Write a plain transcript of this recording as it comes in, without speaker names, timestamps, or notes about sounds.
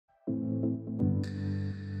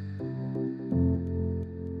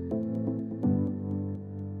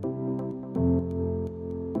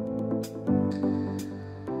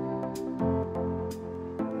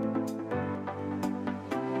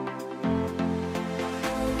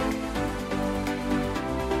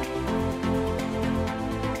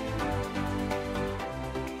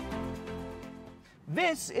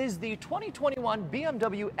This is the 2021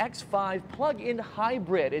 BMW X5 plug-in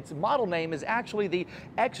hybrid. Its model name is actually the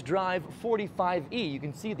xDrive45e. You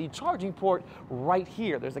can see the charging port right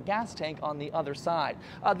here. There's a gas tank on the other side.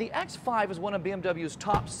 The X5 is one of BMW's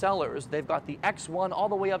top sellers. They've got the X1 all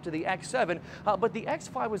the way up to the X7, but the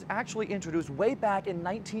X5 was actually introduced way back in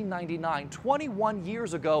 1999, 21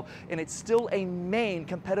 years ago, and it's still a main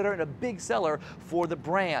competitor and a big seller for the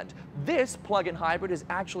brand. This plug-in hybrid is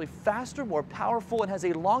actually faster, more powerful, and has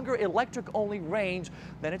a longer electric-only range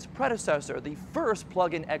than its predecessor. The first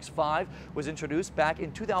plug-in X5 was introduced back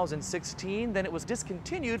in 2016, then it was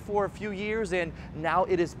discontinued for a few years, and now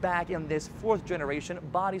it is back in this fourth generation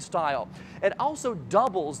body style. It also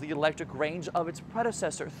doubles the electric range of its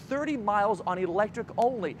predecessor, 30 miles on electric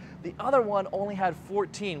only. The other one only had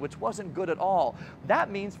 14, which wasn't good at all.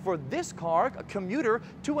 That means for this car, a commuter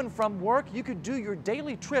to and from work, you could do your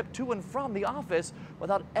daily trip to and from the office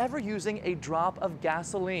without ever using a drop of gasoline.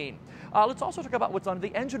 Let's also talk about what's under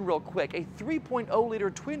the engine real quick. A 3.0-liter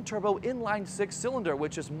twin-turbo inline six-cylinder,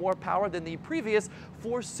 which is more power than the previous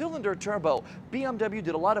four-cylinder turbo. BMW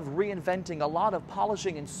did a lot of reinventing, a lot of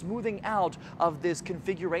polishing and smoothing out of this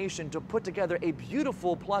configuration to put together a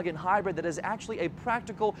beautiful plug-in hybrid that is actually a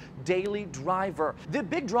practical daily driver. The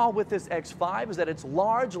big draw with this X5 is that it's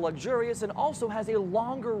large, luxurious, and also has a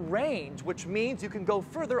longer range, which means you can go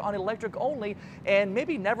further on electric only and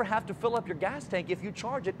maybe never have to fill up your gas tank if you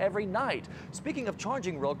charge it every night. Speaking of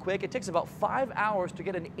charging real quick, it takes about 5 hours to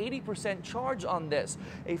get an 80% charge on this.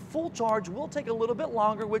 A full charge will take a little bit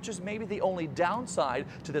longer, which is maybe the only downside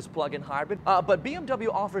to this plug-in hybrid. But BMW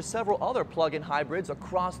offers several other plug-in hybrids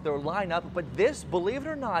across their lineup, but this, believe it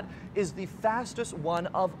or not, is the fastest one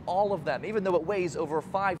of all of them. Even though it weighs over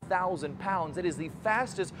 5,000 pounds, it is the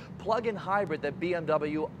fastest plug-in hybrid that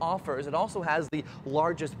BMW offers. It also has the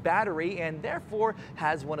largest battery and therefore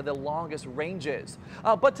has one of the longest ranges.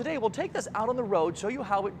 But today we'll take this out on the road, show you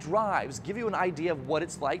how it drives, give you an idea of what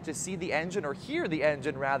it's like to see the engine, or hear the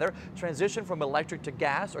engine rather, transition from electric to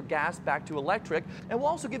gas or gas back to electric, and we'll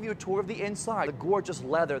also give you a tour of the inside. The gorgeous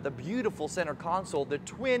leather, the beautiful center console, the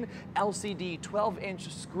twin LCD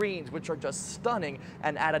 12-inch screens, which are just stunning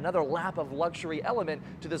and add another lap of luxury element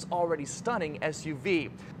to this already stunning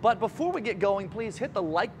SUV. But before we get going, please hit the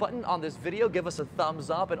like button on this video, give us a thumbs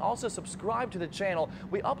up, and also subscribe to the channel.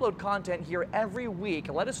 We upload content here every week.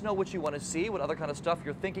 Let us know what you want to see, what other kind of stuff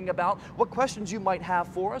you're thinking about, what questions you might have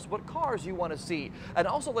for us, what cars you want to see, and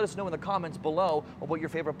also let us know in the comments below what your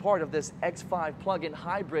favorite part of this X5 plug-in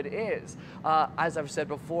hybrid is. As I've said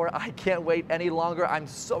before, I can't wait any longer. I'm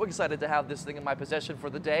so excited to have this thing in my possession for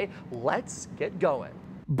the day. Let's get going.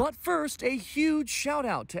 But first, a huge shout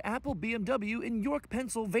out to Apple BMW in York,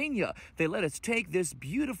 Pennsylvania. They let us take this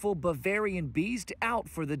beautiful Bavarian beast out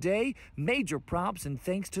for the day. Major props and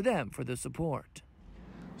thanks to them for the support.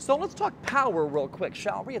 So let's talk power real quick,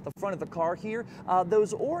 shall we? At the front of the car here,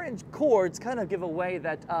 those orange cords kind of give away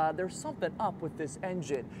that there's something up with this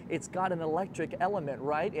engine. It's got an electric element,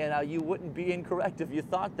 right? And you wouldn't be incorrect if you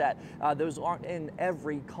thought that. Those aren't in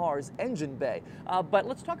every car's engine bay. But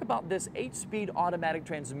let's talk about this 8-speed automatic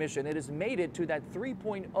transmission. It is mated to that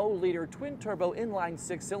 3.0-liter twin-turbo inline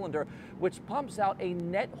six-cylinder, which pumps out a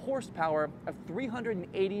net horsepower of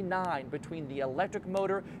 389 between the electric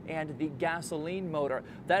motor and the gasoline motor.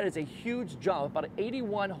 That is a huge jump, about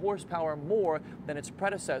 81 horsepower more than its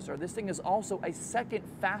predecessor. This thing is also a second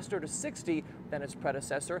faster to 60 than its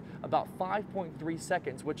predecessor, about 5.3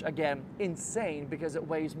 seconds, which again, insane because it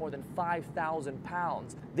weighs more than 5,000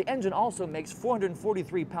 pounds. The engine also makes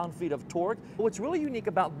 443 pound-feet of torque. What's really unique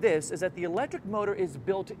about this is that the electric motor is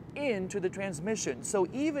built into the transmission. So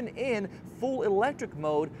even in full electric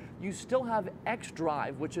mode, you still have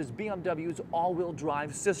xDrive, which is BMW's all-wheel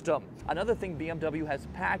drive system. Another thing BMW has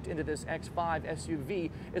packed into this X5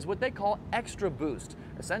 SUV is what they call Extra Boost.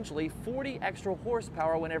 Essentially 40 extra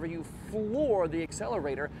horsepower whenever you floor the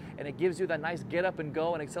accelerator, and it gives you that nice get up and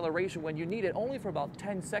go and acceleration when you need it, only for about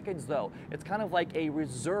 10 seconds though. It's kind of like a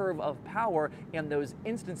reserve of power in those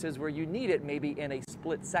instances where you need it maybe in a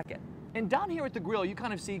split second. And down here at the grille, you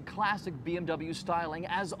kind of see classic BMW styling,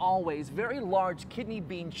 as always. Very large kidney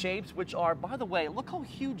bean shapes, which are, by the way, look how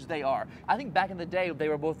huge they are. I think back in the day, they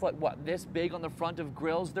were both like, what, this big on the front of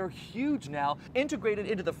grills? They're huge now. Integrated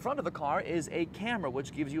into the front of the car is a camera,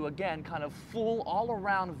 which gives you, again, kind of full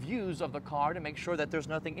all-around views of the car to make sure that there's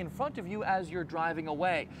nothing in front of you as you're driving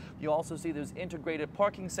away. You also see those integrated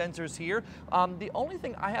parking sensors here. The only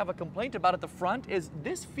thing I have a complaint about at the front is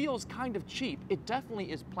this feels kind of cheap. It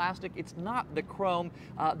definitely is plastic. It's not the chrome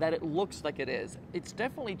that it looks like it is. It's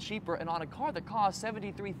definitely cheaper, and on a car that costs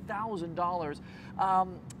 $73,000,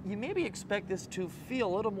 you maybe expect this to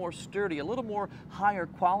feel a little more sturdy, a little more higher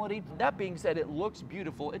quality. That being said, it looks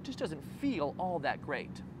beautiful. It just doesn't feel all that great.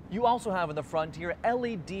 You also have in the front here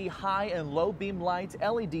LED high and low beam lights,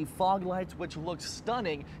 LED fog lights, which look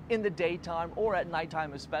stunning in the daytime or at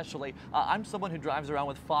nighttime especially. I'm someone who drives around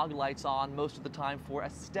with fog lights on most of the time for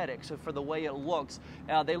aesthetics, so for the way it looks.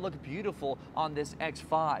 They look beautiful on this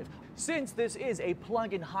X5. Since this is a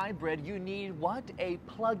plug-in hybrid, you need what? A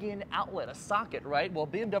plug-in outlet, a socket, right? Well,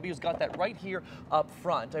 BMW's got that right here up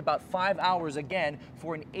front, about 5 hours again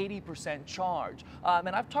for an 80% charge. And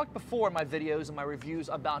I've talked before in my videos and my reviews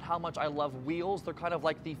about how much I love wheels. They're kind of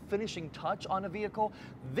like the finishing touch on a vehicle.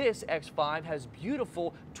 This X5 has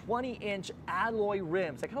beautiful 20-inch alloy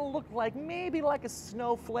rims. They kind of look like maybe like a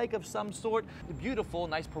snowflake of some sort. Beautiful,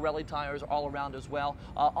 nice Pirelli tires all around as well.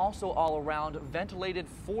 Also all around ventilated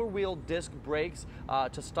four-wheel disc brakes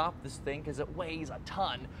to stop this thing because it weighs a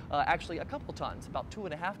ton, actually a couple tons, about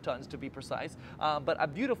 2.5 tons to be precise.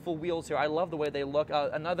 But beautiful wheels here. I love the way they look.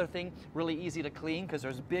 Another thing, really easy to clean because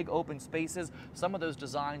there's big open spaces. Some of those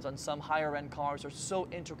designs on some higher end cars are so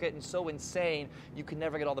intricate and so insane you can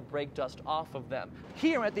never get all the brake dust off of them.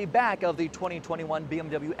 Here at the back of the 2021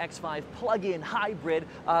 BMW X5 plug-in hybrid,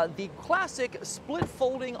 the classic split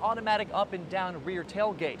folding automatic up and down rear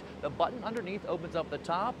tailgate. The button underneath opens up the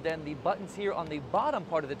top, then the buttons here on the bottom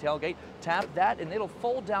part of the tailgate, tap that and it'll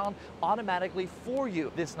fold down automatically for you.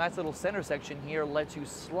 This nice little center section here lets you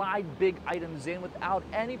slide big items in without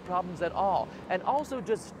any problems at all. And also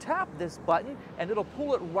just tap this button and it'll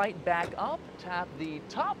pull it right back up. Tap the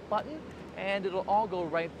top button and it'll all go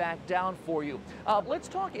right back down for you. Let's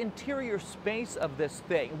talk interior space of this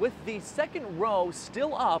thing. With the second row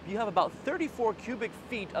still up, you have about 34 cubic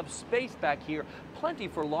feet of space back here. Plenty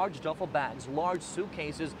for large duffel bags, large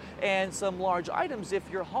suitcases, and some large items if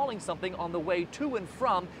you're hauling something on the way to and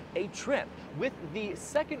from a trip. With the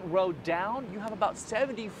second row down, you have about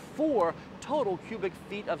 74 total cubic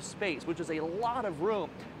feet of space, which is a lot of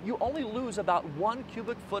room. You only lose about 1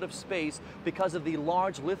 cubic foot of space because of the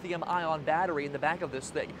large lithium-ion battery in the back of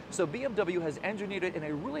this thing. So BMW has engineered it in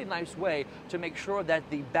a really nice way to make sure that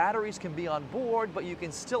the batteries can be on board, but you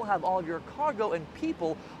can still have all of your cargo and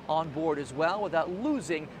people on board as well without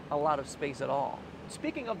losing a lot of space at all.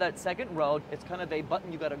 Speaking of that second row, it's kind of a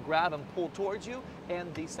button you got to grab and pull towards you,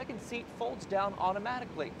 and the second seat folds down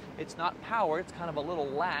automatically. It's not power, it's kind of a little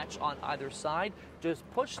latch on either side. Just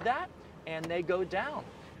push that and they go down.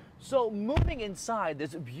 So moving inside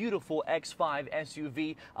this beautiful X5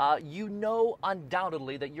 SUV, you know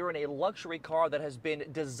undoubtedly that you're in a luxury car that has been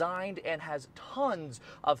designed and has tons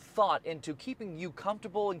of thought into keeping you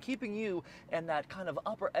comfortable and keeping you in that kind of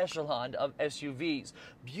upper echelon of SUVs.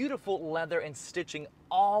 Beautiful leather and stitching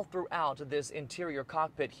all throughout this interior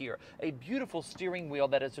cockpit here. A beautiful steering wheel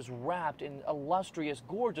that is just wrapped in illustrious,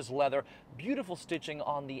 gorgeous leather. Beautiful stitching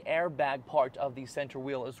on the airbag part of the center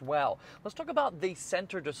wheel as well. Let's talk about the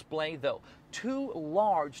center display though. Two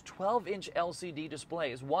large 12-inch LCD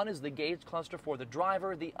displays. One is the gauge cluster for the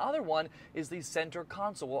driver. The other one is the center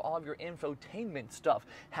console where all of your infotainment stuff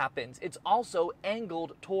happens. It's also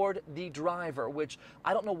angled toward the driver, which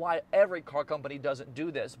I don't know why every car company doesn't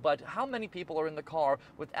do this, but how many people are in the car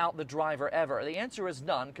without the driver ever? The answer is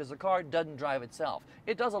none, because the car doesn't drive itself.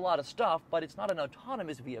 It does a lot of stuff, but it's not an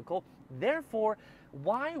autonomous vehicle. Therefore,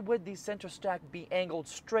 why would the center stack be angled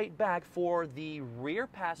straight back for the rear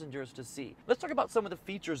passengers to see? Let's talk about some of the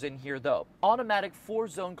features in here though. Automatic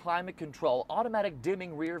 4-zone climate control, automatic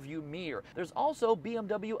dimming rear view mirror. There's also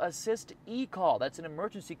BMW Assist eCall. That's an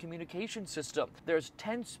emergency communication system. There's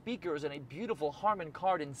 10 speakers and a beautiful Harman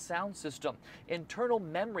Kardon sound system. Internal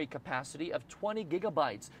memory capacity of 20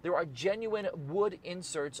 gigabytes. There are genuine wood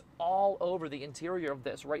inserts all over the interior of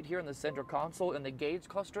this, right here in the center console in the gauge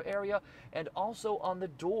cluster area, and also on the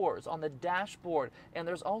doors, on the dashboard. And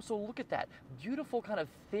there's also, look at that, beautiful kind of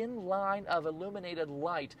thin line of illuminated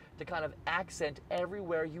light to kind of accent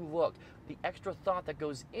everywhere you look. The extra thought that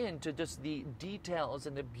goes into just the details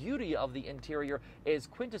and the beauty of the interior is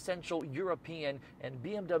quintessential European, and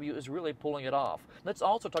BMW is really pulling it off. Let's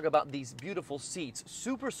also talk about these beautiful seats.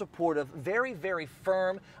 Super supportive, very, very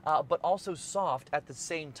firm, but also soft at the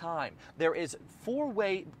same time. There is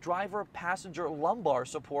 4-way driver-passenger lumbar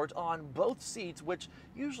support on both seats, which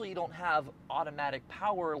Usually you don't have automatic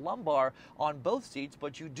power lumbar on both seats,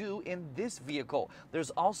 but you do in this vehicle. There's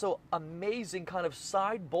also amazing kind of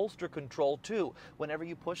side bolster control too. Whenever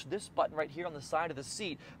you push this button right here on the side of the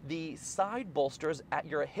seat, the side bolsters at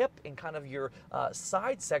your hip and kind of your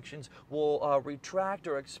side sections will retract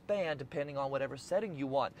or expand depending on whatever setting you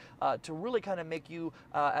want, to really kind of make you,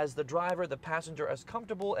 as the driver, the passenger, as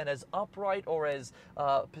comfortable and as upright or as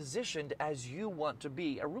positioned as you want to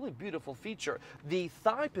be. A really beautiful feature. The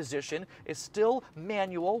thigh position is still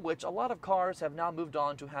manual, which a lot of cars have now moved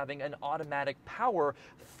on to having an automatic power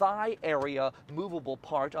thigh area movable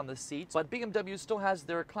part on the seats, but BMW still has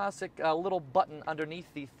their classic little button underneath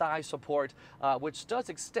the thigh support, which does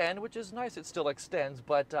extend, which is nice. It still extends,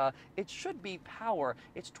 but it should be power.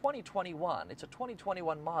 It's 2021. It's a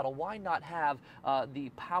 2021 model. Why not have the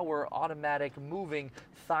power automatic moving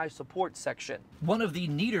thigh support section? One of the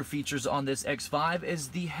neater features on this X5 is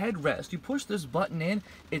the headrest. You push this button in,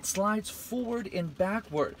 it slides forward and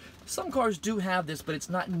backward. Some cars do have this, but it's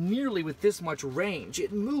not nearly with this much range.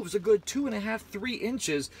 It moves a good 2.5, 3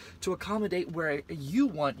 inches to accommodate where you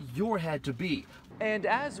want your head to be. And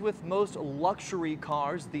as with most luxury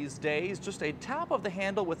cars these days, just a tap of the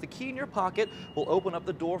handle with the key in your pocket will open up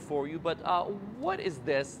the door for you. But what is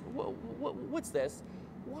this? What's this?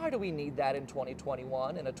 Why do we need that in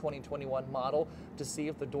 2021, in a 2021 model, to see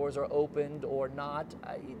if the doors are opened or not?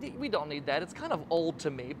 We don't need that. It's kind of old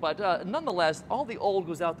to me, but nonetheless, all the old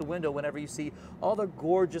goes out the window whenever you see all the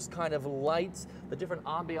gorgeous kind of lights, the different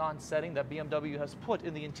ambient setting that BMW has put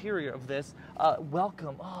in the interior of this.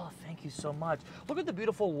 Welcome. Oh, thank you so much. Look at the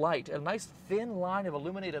beautiful light, a nice thin line of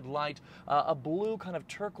illuminated light, a blue kind of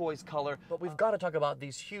turquoise color. But we've got to talk about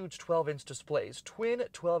these huge 12-inch displays, twin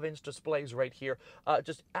 12-inch displays right here.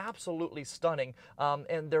 Just absolutely stunning,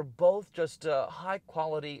 and they're both just high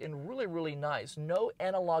quality and really, really nice. No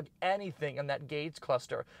analog anything in that gauge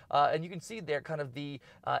cluster, and you can see there kind of the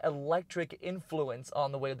electric influence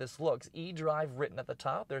on the way this looks. eDrive written at the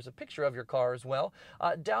top. There's a picture of your car as well.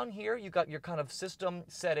 Down here you got your kind of system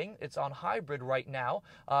setting. It's on hybrid right now.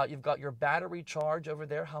 You've got your battery charge over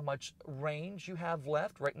there, how much range you have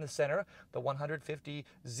left right in the center, the 150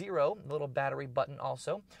 0 little battery button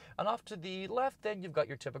also. And off to the left then you've got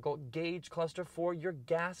your typical gauge cluster for your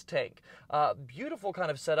gas tank. Beautiful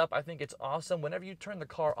kind of setup. I think it's awesome. Whenever you turn the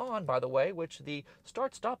car on, by the way, which the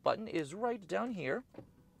start stop button is right down here,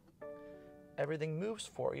 everything moves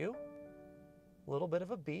for you. A little bit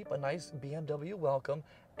of a beep, a nice BMW welcome,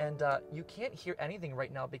 and you can't hear anything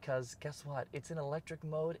right now because guess what? It's in electric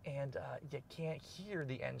mode and you can't hear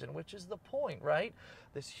the engine, which is the point, right?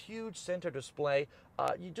 This huge center display,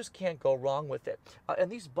 you just can't go wrong with it.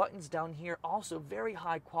 And these buttons down here, also very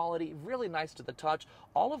high quality, really nice to the touch.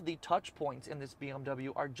 All of the touch points in this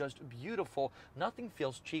BMW are just beautiful. Nothing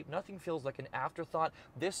feels cheap, nothing feels like an afterthought.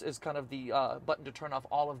 This is kind of the button to turn off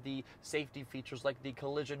all of the safety features like the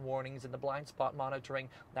collision warnings and the blind spot monitoring.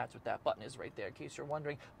 That's what that button is right there, in case you're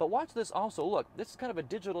wondering. But watch this also. Look, this is kind of a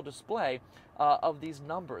digital display of these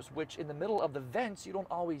numbers, which in the middle of the vents you don't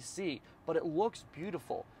always see, but it looks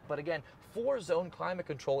beautiful. But again, 4-zone climate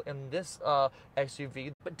control in this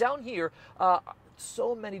SUV. But down here,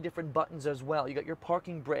 so many different buttons as well. You got your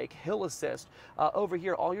parking brake, hill assist, over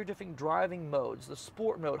here all your different driving modes, the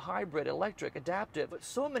sport mode, hybrid, electric, adaptive, but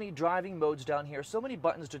so many driving modes down here, so many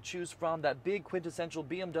buttons to choose from, that big quintessential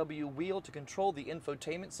BMW wheel to control the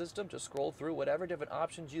infotainment system, to scroll through whatever different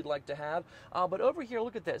options you'd like to have. But over here,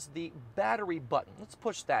 look at this, the battery button. Let's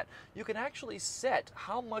push that. You can actually set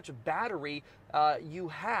how much battery you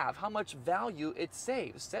have, how much value it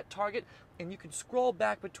saves. Set target, and you can scroll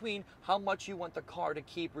back between how much you want the car to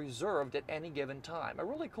keep reserved at any given time. A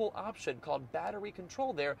really cool option called battery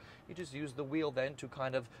control there. You just use the wheel then to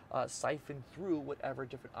kind of siphon through whatever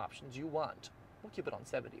different options you want. We'll keep it on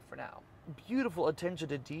 70 for now. Beautiful attention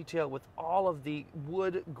to detail with all of the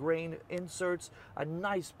wood grain inserts. A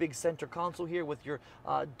nice big center console here with your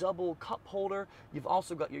double cup holder. You've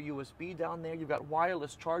also got your USB down there. You've got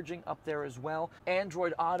wireless charging up there as well.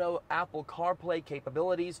 Android Auto, Apple CarPlay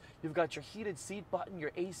capabilities. You've got your heated seat button,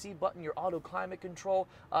 your AC button, your auto climate control.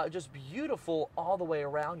 Just beautiful all the way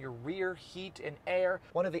around. Your rear heat and air.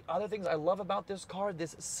 One of the other things I love about this car,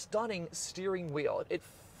 this stunning steering wheel. It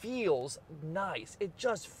feels nice. It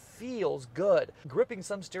just feels good. Gripping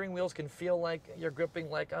some steering wheels can feel like you're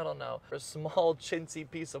gripping like, I don't know, a small chintzy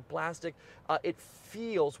piece of plastic. It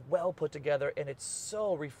feels well put together and it's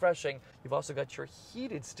so refreshing. You've also got your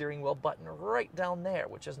heated steering wheel button right down there,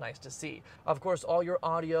 which is nice to see. Of course, all your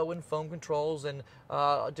audio and phone controls and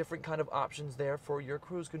different kind of options there for your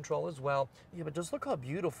cruise control as well. Yeah, but just look how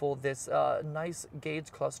beautiful this nice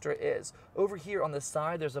gauge cluster is. Over here on the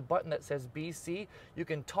side, there's a button that says BC. You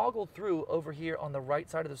can toggle through over here on the right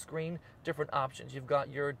side of the screen different options. You've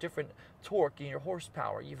got your different torque and your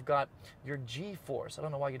horsepower. You've got your G-force. I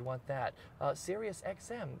don't know why you'd want that. Sirius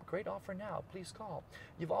XM, great offer now. Please call.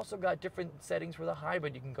 You've also got different settings for the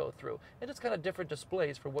hybrid you can go through, and just kind of different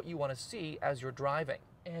displays for what you want to see as you're driving.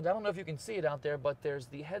 And I don't know if you can see it out there, but there's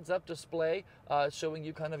the heads-up display showing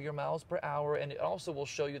you kind of your miles per hour, and it also will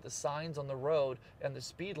show you the signs on the road and the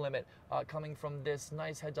speed limit coming from this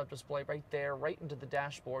nice heads-up display right there, right into the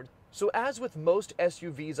dashboard. So as with most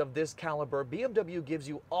SUVs of this caliber, BMW gives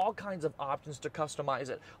you all kinds of options to customize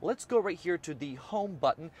it. Let's go right here to the home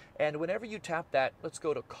button, and whenever you tap that, let's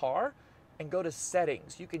go to car and go to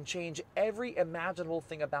settings. You can change every imaginable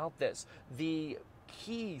thing about this. The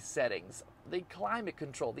key settings, the climate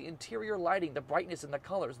control, the interior lighting, the brightness and the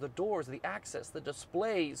colors, the doors, the access, the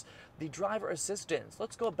displays, the driver assistance.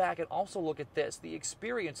 Let's go back and also look at this, the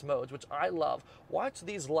experience modes, which I love. Watch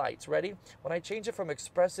these lights. Ready? When I change it from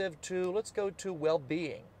expressive to, let's go to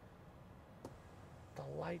well-being,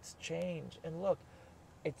 the lights change. And look,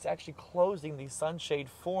 it's actually closing the sunshade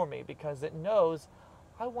for me because it knows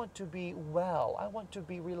I want to be well, I want to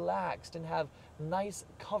be relaxed and have nice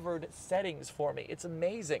covered settings for me. It's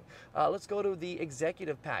amazing. Let's go to the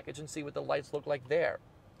executive package and see what the lights look like there.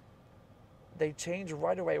 They change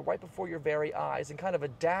right away, right before your very eyes, and kind of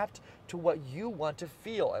adapt to what you want to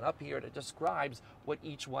feel. And up here it describes what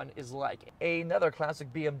each one is like. Another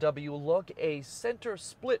classic BMW look, a center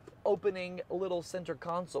split opening little center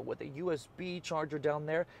console with a USB charger down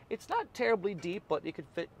there. It's not terribly deep, but it could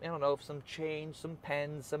fit, I don't know, some change, some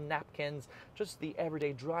pens, some napkins, just the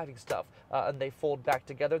everyday driving stuff. And they fold back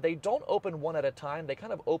together. They don't open one at a time, they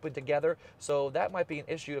kind of open together, so that might be an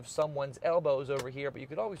issue if someone's elbows over here, but you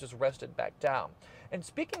could always just rest it back down. And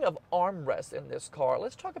speaking of armrests in this car,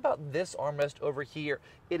 let's talk about this armrest over here.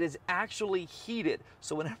 It is actually heated,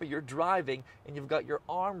 so whenever you're driving and you've got your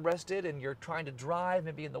arm rested and you're trying to drive,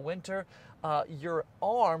 maybe in the winter, your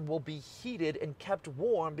arm will be heated and kept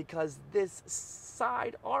warm because this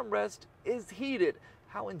side armrest is heated.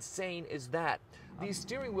 How insane is that? The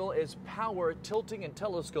steering wheel is power tilting and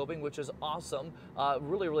telescoping, which is awesome.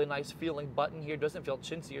 Really, really nice feeling button here. Doesn't feel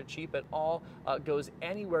chintzy or cheap at all. Goes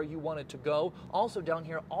anywhere you want it to go. Also down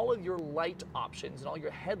here, all of your light options and all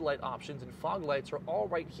your headlight options and fog lights are all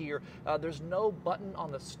right here. There's no button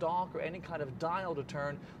on the stalk or any kind of dial to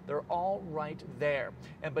turn. They're all right there.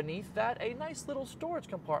 And beneath that, a nice little storage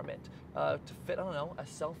compartment to fit, I don't know, a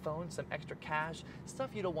cell phone, some extra cash,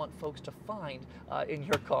 stuff you don't want folks to find in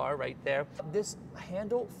your car right there. This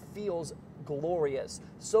handle feels glorious.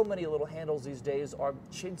 So many little handles these days are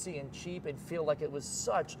chintzy and cheap and feel like it was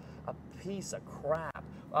such a piece of crap.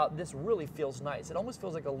 This really feels nice. It almost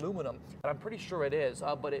feels like aluminum, and I'm pretty sure it is,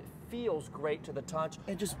 but it feels great to the touch.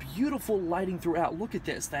 And just beautiful lighting throughout. Look at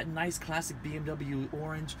this, that nice classic BMW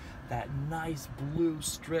orange, that nice blue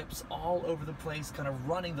strips all over the place, kind of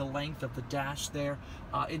running the length of the dash there,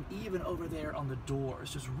 and even over there on the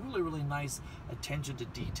doors. Just really, really nice attention to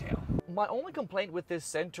detail. My only complaint with this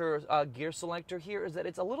center gear selector here is that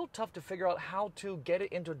it's a little tough to figure out how to get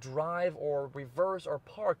it into drive or reverse or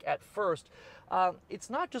park at first. It's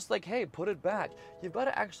not just like, hey, put it back. You've got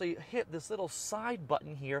to actually hit this little side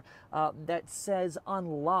button here that says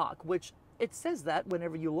unlock, which it says that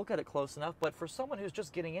whenever you look at it close enough, but for someone who's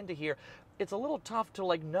just getting into here, it's a little tough to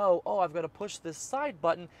like know, oh, I've got to push this side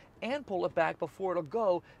button and pull it back before it'll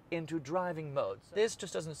go into driving mode. This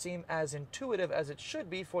just doesn't seem as intuitive as it should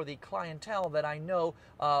be for the clientele that I know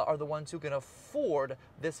are the ones who can afford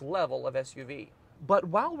this level of SUV. But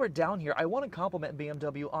while we're down here, I want to compliment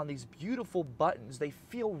BMW on these beautiful buttons. They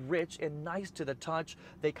feel rich and nice to the touch.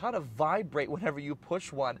 They kind of vibrate whenever you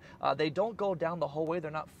push one. They don't go down the whole way.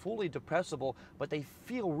 They're not fully depressible, but they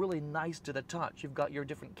feel really nice to the touch. You've got your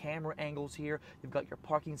different camera angles here. You've got your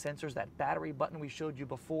parking sensors, that battery button we showed you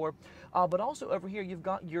before. But also over here, you've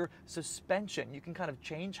got your suspension. You can kind of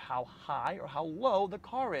change how high or how low the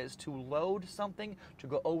car is to load something, to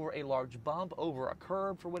go over a large bump, over a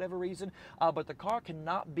curb for whatever reason. But the car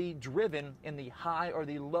cannot be driven in the high or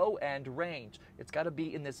the low end range. It's got to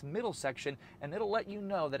be in this middle section, and it'll let you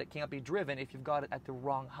know that it can't be driven if you've got it at the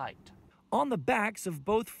wrong height. On the backs of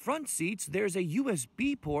both front seats, there's a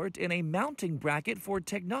USB port and a mounting bracket for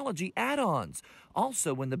technology add-ons.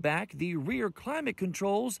 Also in the back, the rear climate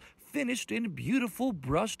controls, finished in beautiful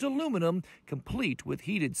brushed aluminum, complete with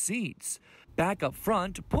heated seats. Back up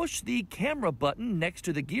front, push the camera button next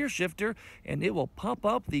to the gear shifter and it will pop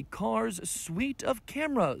up the car's suite of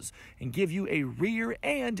cameras and give you a rear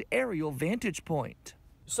and aerial vantage point.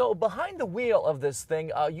 So behind the wheel of this thing,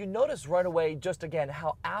 you notice right away, just again,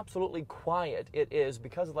 how absolutely quiet it is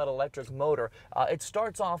because of that electric motor. It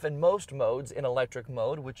starts off in most modes in electric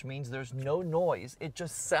mode, which means there's no noise. It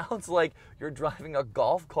just sounds like you're driving a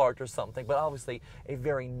golf cart or something, but obviously a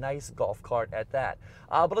very nice golf cart at that.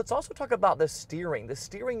 But let's also talk about the steering. The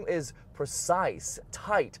steering is precise,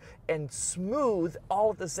 tight, and smooth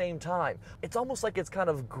all at the same time. It's almost like it's kind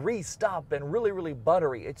of greased up and really, really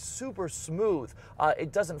buttery. It's super smooth.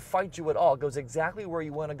 It doesn't fight you at all. It goes exactly where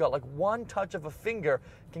you want to go. Like one touch of a finger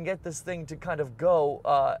can get this thing to kind of go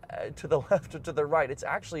to the left or to the right. It's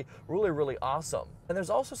actually really, really awesome. And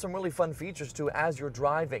there's also some really fun features too as you're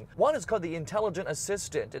driving. One is called the Intelligent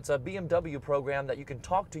Assistant. It's a BMW program that you can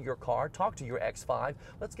talk to your car, talk to your X5.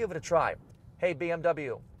 Let's give it a try. Hey,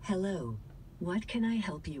 BMW. Hello. What can I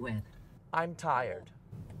help you with? I'm tired.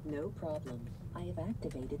 No problem. I have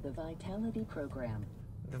activated the Vitality program.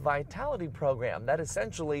 The Vitality program, that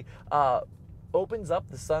essentially opens up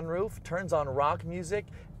the sunroof, turns on rock music,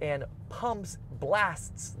 and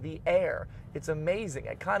blasts the air. It's amazing.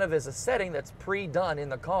 It kind of is a setting that's pre-done in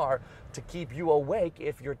the car to keep you awake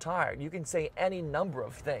if you're tired. You can say any number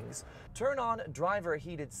of things. Turn on driver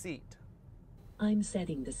heated seat. I'm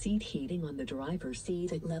setting the seat heating on the driver's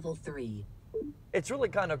seat at level 3. It's really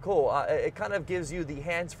kind of cool. It kind of gives you the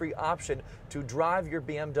hands-free option to drive your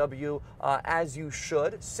BMW as you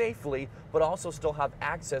should, safely, but also still have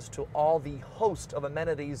access to all the host of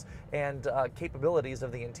amenities and capabilities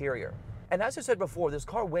of the interior. And as I said before, this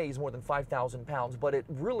car weighs more than 5,000 pounds, but it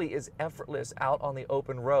really is effortless out on the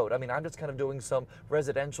open road. I mean, I'm just kind of doing some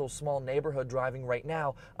residential small neighborhood driving right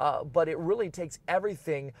now, but it really takes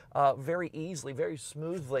everything very easily, very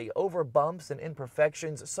smoothly, over bumps and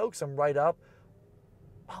imperfections, soaks them right up.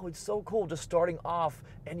 Wow, it's so cool just starting off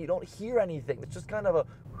and you don't hear anything. It's just kind of a,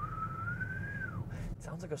 it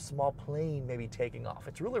sounds like a small plane maybe taking off.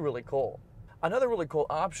 It's really, really cool. Another really cool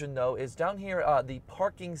option though is down here, the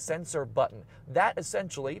parking sensor button. That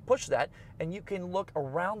essentially, push that and you can look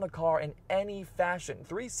around the car in any fashion,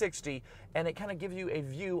 360, and it kind of gives you a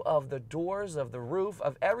view of the doors, of the roof,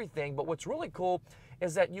 of everything. But what's really cool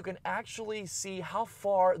is that you can actually see how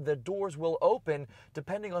far the doors will open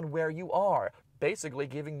depending on where you are. Basically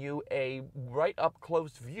giving you a right up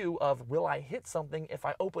close view of, will I hit something if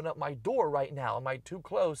I open up my door right now? Am I too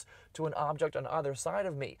close to an object on either side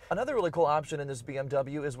of me? Another really cool option in this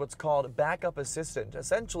BMW is what's called backup assistant.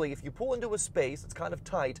 Essentially, if you pull into a space that's kind of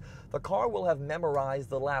tight, the car will have memorized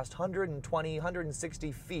the last 120,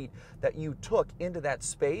 160 feet that you took into that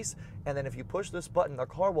space, and then if you push this button, the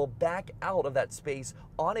car will back out of that space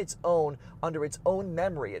on its own, under its own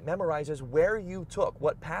memory. It memorizes where you took,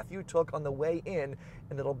 what path you took on the way in,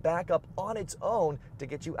 and it'll back up on its own to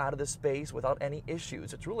get you out of the space without any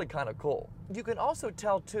issues. It's really kind of cool. You can also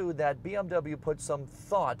tell too that BMW put some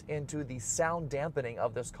thought into the sound dampening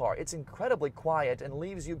of this car. It's incredibly quiet and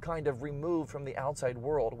leaves you kind of removed from the outside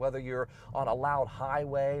world, whether you're on a loud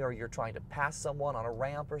highway or you're trying to pass someone on a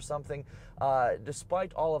ramp or something.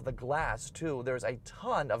 Despite all of the glass too, there's a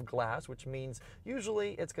ton of glass, which means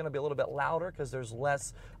usually it's going to be a little bit louder because there's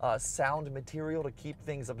less sound material to keep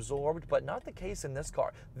things absorbed, but not the case in this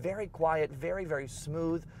car. Very quiet, very, very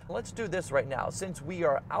smooth. Let's do this right now. Since we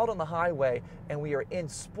are out on the highway and we are in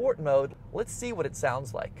sport mode, let's see what it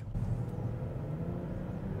sounds like.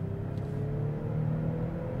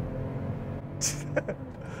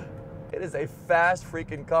 It is a fast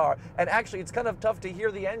freaking car. And actually, it's kind of tough to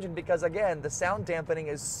hear the engine because, again, the sound dampening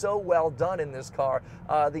is so well done in this car.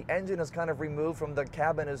 The engine is kind of removed from the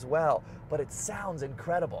cabin as well, but it sounds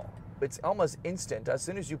incredible. It's almost instant. As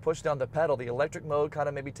soon as you push down the pedal, the electric mode kind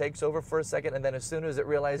of maybe takes over for a second, and then as soon as it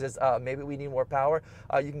realizes maybe we need more power,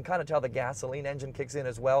 you can kind of tell the gasoline engine kicks in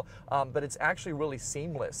as well, but it's actually really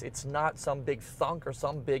seamless. It's not some big thunk or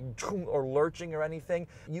some big or lurching or anything.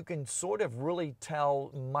 You can sort of really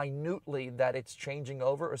tell minutely that it's changing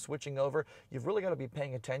over or switching over. You've really got to be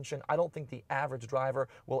paying attention. I don't think the average driver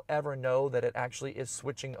will ever know that it actually is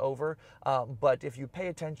switching over, but if you pay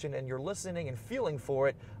attention and you're listening and feeling for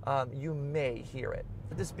it, you may hear it.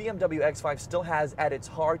 This BMW X5 still has at its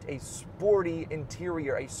heart a sporty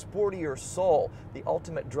interior, a sportier soul, the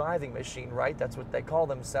ultimate driving machine, right? That's what they call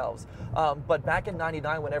themselves. But back in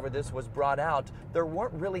 '99, whenever this was brought out, there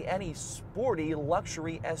weren't really any sporty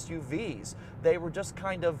luxury SUVs. They were just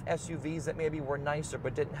kind of SUVs that maybe were nicer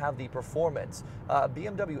but didn't have the performance.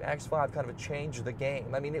 BMW X5 kind of changed the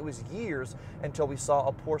game. I mean, it was years until we saw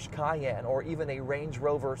a Porsche Cayenne or even a Range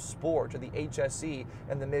Rover Sport or the HSE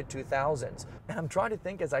in the mid-2000s. And I'm trying to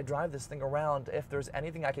think as I drive this thing around if there's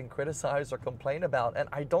anything I can criticize or complain about, and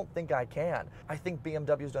I don't think I can. I think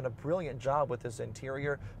BMW's done a brilliant job with this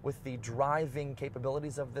interior, with the driving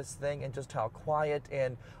capabilities of this thing, and just how quiet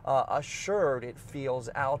and assured it feels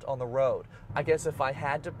out on the road. I guess if I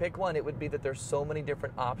had to pick one, it would be that there's so many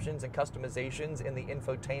different options and customizations in the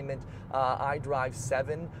infotainment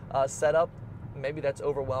iDrive7 setup. Maybe that's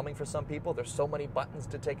overwhelming for some people. There's so many buttons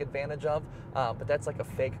to take advantage of, but that's like a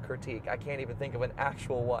fake critique. I can't even think of an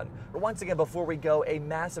actual one. But once again, before we go, a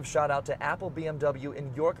massive shout out to Apple BMW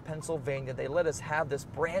in York, Pennsylvania. They let us have this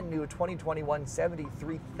brand new 2021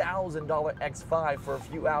 $73,000 X5 for a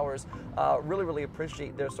few hours. Really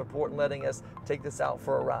appreciate their support and letting us take this out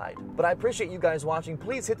for a ride. But I appreciate you guys watching.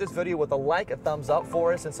 Please hit this video with a like, a thumbs up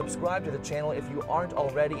for us, and subscribe to the channel if you aren't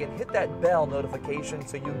already, and hit that bell notification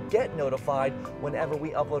so you get notified whenever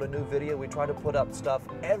we upload a new video. We try to put up stuff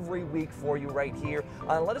every week for you right here.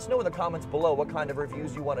 Let us know in the comments below what kind of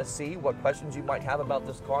reviews you want to see, what questions you might have about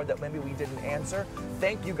this car that maybe we didn't answer.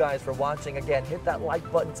 Thank you guys for watching. Again, hit that like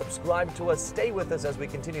button, subscribe to us, stay with us as we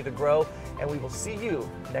continue to grow, and we will see you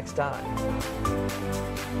next time.